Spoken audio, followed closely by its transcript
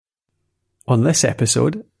On this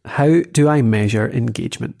episode, how do I measure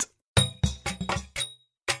engagement?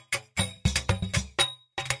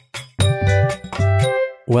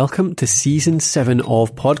 Welcome to Season 7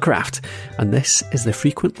 of Podcraft, and this is the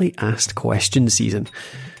Frequently Asked Questions season.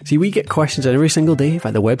 See, we get questions in every single day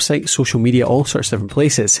via the website, social media, all sorts of different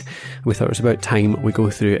places. We thought it was about time we go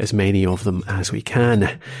through as many of them as we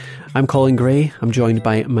can. I'm Colin Gray, I'm joined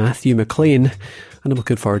by Matthew McLean, and I'm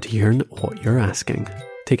looking forward to hearing what you're asking.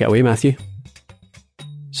 Take it away, Matthew.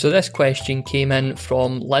 So this question came in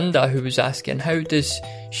from Linda, who was asking, how does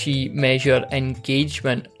she measure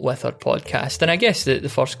engagement with her podcast? And I guess the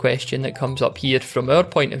first question that comes up here from our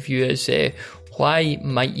point of view is, why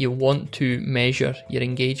might you want to measure your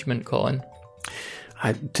engagement, Colin?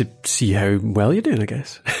 To see how well you're doing, I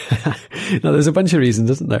guess. No, there's a bunch of reasons,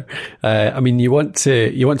 isn't there? You want to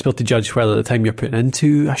be able to judge whether the time you're putting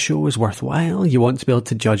into a show is worthwhile. You want to be able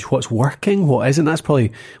to judge what's working, what isn't. That's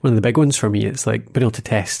probably one of the big ones for me. It's like being able to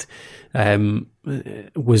test,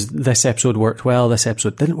 was this episode worked well, this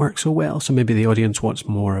episode didn't work so well, so maybe the audience wants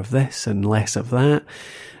more of this and less of that.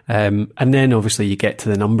 And then obviously you get to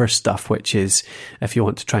the numbers stuff, which is if you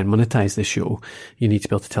want to try and monetize the show, you need to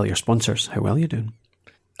be able to tell your sponsors how well you're doing.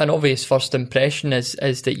 An obvious first impression is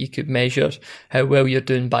that you could measure how well you're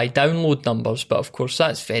doing by download numbers, but of course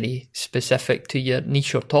that's very specific to your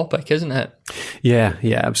niche or topic, isn't it? Yeah,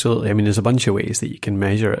 absolutely. I mean, there's a bunch of ways that you can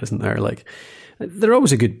measure it, isn't there? Like, they're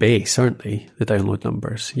always a good base, aren't they? The download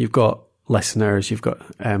numbers. You've got listeners, you've got,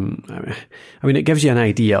 it gives you an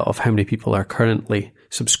idea of how many people are currently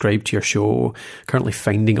subscribed to your show, currently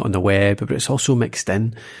finding it on the web, but it's also mixed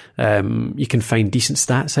in. You can find decent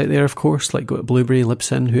stats out there, of course, like go to Blueberry,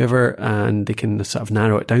 Libsyn, whoever, and they can sort of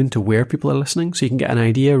narrow it down to where people are listening. So you can get an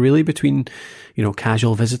idea really between,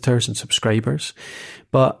 casual visitors and subscribers.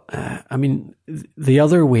 But, the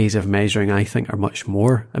other ways of measuring, I think, are much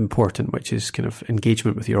more important, which is kind of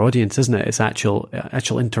engagement with your audience, isn't it? It's actual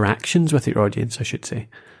interactions with your audience, I should say.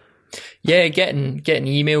 Yeah, getting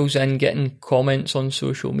emails and getting comments on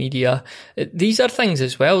social media. These are things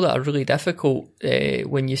as well that are really difficult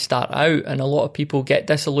when you start out, and a lot of people get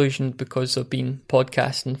disillusioned because they've been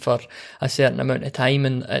podcasting for a certain amount of time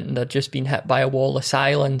and they're just being hit by a wall of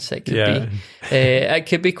silence. It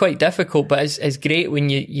could be quite difficult, but it's great when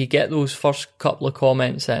you get those first couple of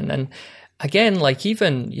comments in. And again, like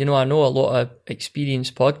even, I know a lot of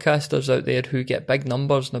experienced podcasters out there who get big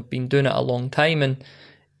numbers and have been doing it a long time, and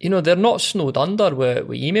they're not snowed under with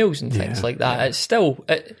emails and things like that. Yeah. It's still,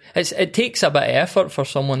 it takes a bit of effort for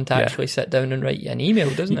someone to actually sit down and write you an email,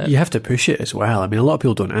 doesn't it? You have to push it as well. I mean, a lot of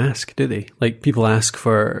people don't ask, do they? Like, people ask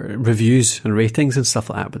for reviews and ratings and stuff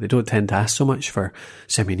like that, but they don't tend to ask so much for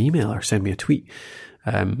send me an email or send me a tweet.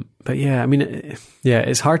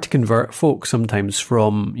 It's hard to convert folks sometimes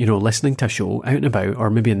from, listening to a show out and about, or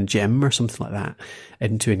maybe in the gym or something like that,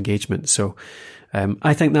 into engagement. So,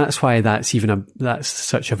 I think that's why that's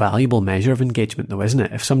such a valuable measure of engagement though, isn't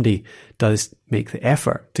it? If somebody does make the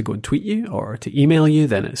effort to go and tweet you or to email you,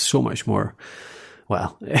 then it's so much more,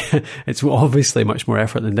 it's obviously much more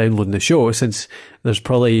effort than downloading the show, since there's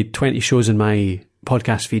probably 20 shows in my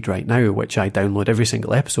podcast feed right now, which I download every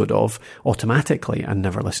single episode of automatically and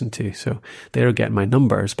never listen to. So they're getting my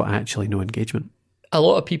numbers, but actually no engagement. A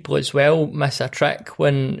lot of people as well miss a trick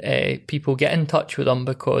when people get in touch with them,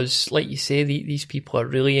 because, like you say, these people are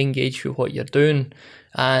really engaged with what you're doing.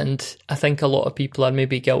 And I think a lot of people are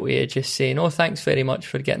maybe guilty of just saying, oh, thanks very much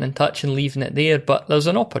for getting in touch, and leaving it there. But there's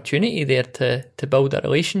an opportunity there to build a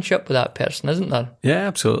relationship with that person, isn't there? Yeah,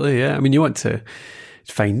 absolutely. Yeah. I mean, you want to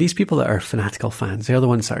find these people that are fanatical fans. They're the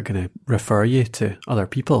ones that are going to refer you to other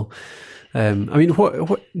people.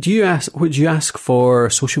 What do you ask? Would you ask for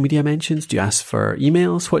social media mentions? Do you ask for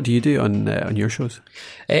emails? What do you do on your shows?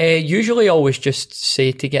 Usually always just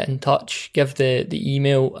say to get in touch, give the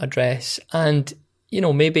email address, and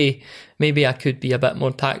maybe I could be a bit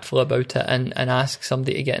more tactful about it and ask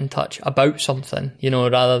somebody to get in touch about something,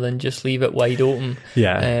 rather than just leave it wide open.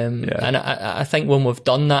 And I think when we've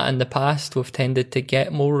done that in the past, we've tended to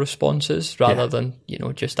get more responses rather than,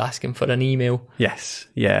 just asking for an email. Yes.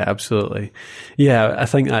 Yeah, absolutely. Yeah, I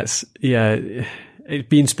think that's,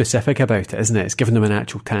 being specific about it, isn't it? It's giving them an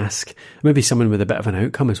actual task. Maybe someone with a bit of an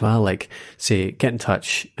outcome as well, like, say, get in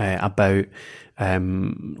touch about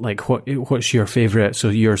what's your favourite, so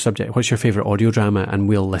your subject, what's your favourite audio drama, and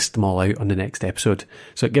we'll list them all out on the next episode.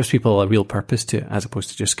 So it gives people a real purpose to it, as opposed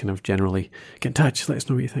to just kind of generally get in touch, let us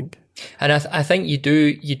know what you think. And I think you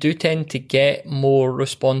do tend to get more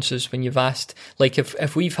responses when you've asked, like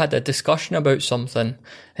if we've had a discussion about something,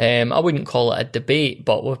 I wouldn't call it a debate,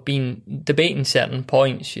 but we've been debating certain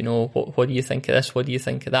points, you know, what do you think of this? What do you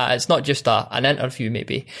think of that? It's not just an interview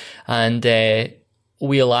maybe. And,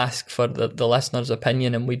 we'll ask for the listener's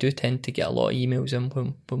opinion, and we do tend to get a lot of emails in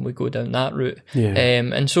when we go down that route. Yeah.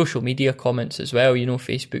 And social media comments as well, you know,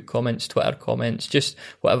 Facebook comments, Twitter comments, just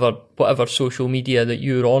whatever social media that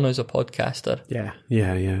you're on as a podcaster. Yeah.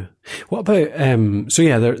 What about,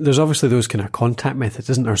 there's obviously those kind of contact methods,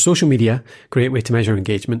 isn't there? Social media, great way to measure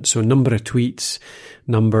engagement. So number of tweets,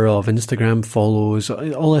 number of Instagram follows,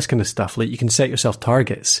 all this kind of stuff. Like you can set yourself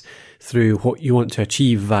targets through what you want to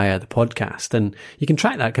achieve via the podcast. And you can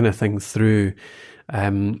track that kind of thing through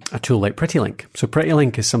a tool like PrettyLink. So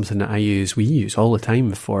PrettyLink is something that we use all the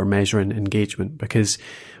time for measuring engagement, because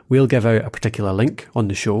we'll give out a particular link on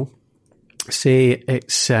the show. Say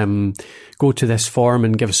it's go to this form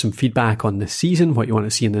and give us some feedback on this season, what you want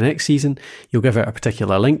to see in the next season. You'll give out a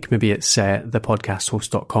particular link. Maybe it's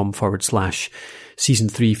thepodcasthost.com/season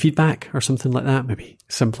 3 feedback or something like that. Maybe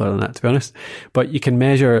simpler than that, to be honest. But you can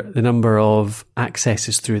measure the number of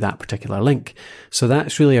accesses through that particular link. So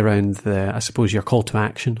that's really around I suppose, your call to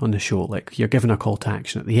action on the show. Like you're given a call to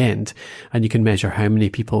action at the end, and you can measure how many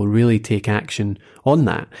people really take action on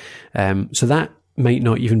that. So that might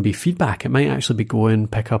not even be feedback. It might actually be go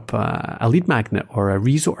and pick up a lead magnet or a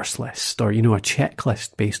resource list, or, you know, a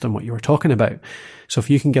checklist based on what you were talking about. So if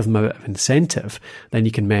you can give them a bit of incentive, then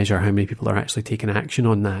you can measure how many people are actually taking action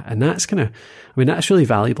on that. And that's that's really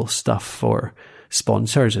valuable stuff for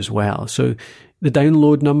sponsors as well. So the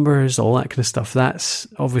download numbers, all that kind of stuff, that's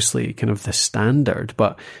obviously kind of the standard.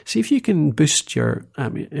 But see if you can boost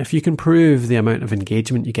if you can prove the amount of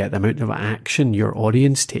engagement you get, the amount of action your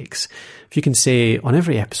audience takes. If you can say on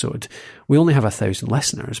every episode, we only have 1,000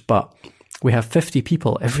 listeners, but we have 50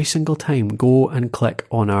 people every single time go and click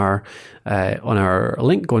on our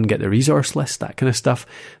link, go and get the resource list, that kind of stuff.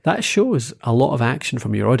 That shows a lot of action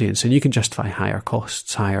from your audience, and you can justify higher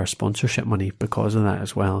costs, higher sponsorship money because of that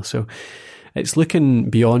as well. So it's looking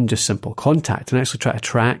beyond just simple contact and actually try to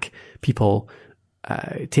track people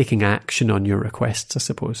taking action on your requests, I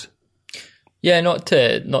suppose. Yeah, not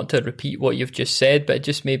to repeat what you've just said, but it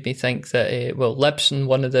just made me think that, Libsyn,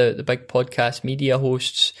 one of the big podcast media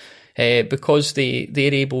hosts, because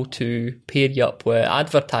they're able to pair you up with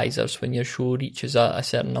advertisers when your show reaches a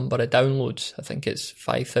certain number of downloads. I think it's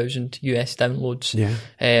 5,000 US downloads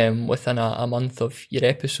within a month of your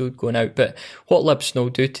episode going out. But what Libsyn will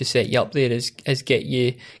do to set you up there is get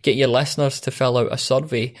your listeners to fill out a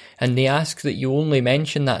survey, and they ask that you only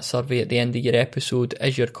mention that survey at the end of your episode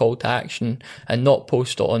as your call to action, and not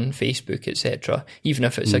post it on Facebook, etc., even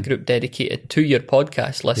if it's a group dedicated to your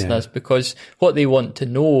podcast listeners, because what they want to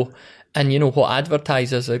know, and you know what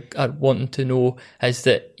advertisers are wanting to know, is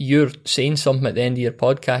that you're saying something at the end of your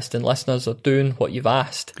podcast and listeners are doing what you've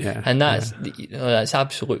asked. And that's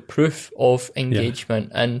absolute proof of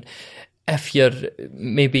engagement. And if you're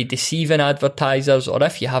maybe deceiving advertisers, or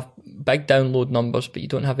if you have big download numbers but you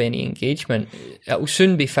don't have any engagement, it will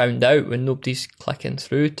soon be found out when nobody's clicking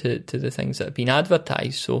through to the things that have been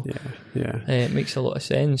advertised. So it makes a lot of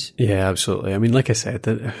sense. Yeah, absolutely. I mean, like I said,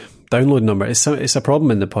 the download number, it's a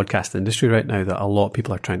problem in the podcast industry right now that a lot of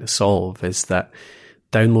people are trying to solve, is that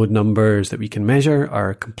download numbers that we can measure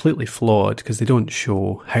are completely flawed because they don't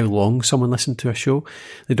show how long someone listened to a show.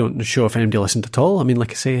 They don't show if anybody listened at all. I mean,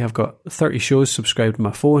 like I say, I've got 30 shows subscribed to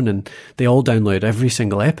my phone and they all download every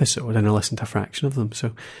single episode and I listen to a fraction of them.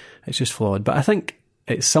 So it's just flawed. But I think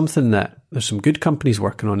it's something that there's some good companies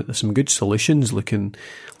working on it. There's some good solutions looking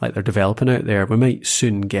like they're developing out there. We might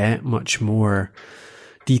soon get much more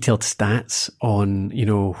detailed stats on, you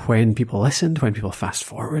know, when people listened, when people fast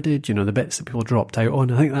forwarded, you know, the bits that people dropped out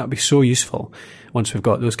on. I think that would be so useful once we've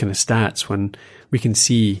got those kind of stats, when we can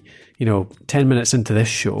see, you know, 10 minutes into this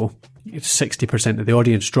show, 60% of the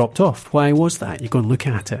audience dropped off. Why was that? You go and look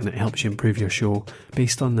at it and it helps you improve your show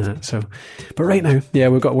based on that. So, but right now,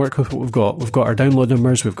 we've got to work with what we've got. We've got our download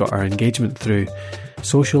numbers, we've got our engagement through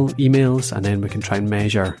social, emails, and then we can try and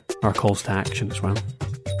measure our calls to action as well.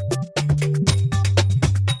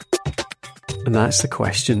 And that's the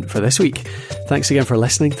question for this week. Thanks again for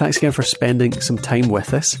listening. Thanks again for spending some time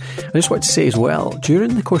with us. I just want to say as well,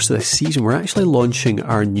 during the course of this season, we're actually launching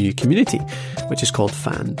our new community, which is called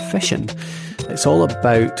Fan Fishing. It's all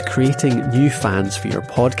about creating new fans for your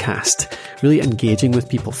podcast, really engaging with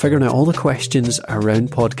people, figuring out all the questions around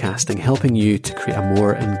podcasting, helping you to create a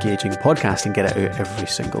more engaging podcast and get it out every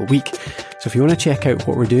single week. So if you want to check out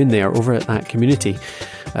what we're doing there over at that community,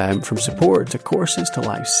 from support to courses to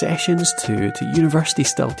live sessions to university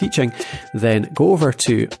style teaching, then go over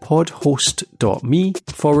to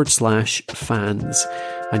podhost.me/fans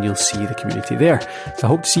and you'll see the community there. So I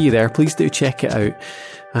hope to see you there. Please do check it out.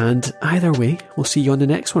 And either way, we'll see you on the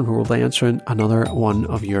next one where we'll be answering another one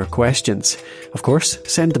of your questions. Of course,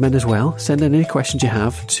 send them in as well. Send in any questions you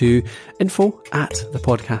have to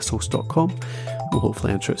info@thepodcasthost.com. We'll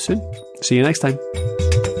hopefully answer it soon. See you next time.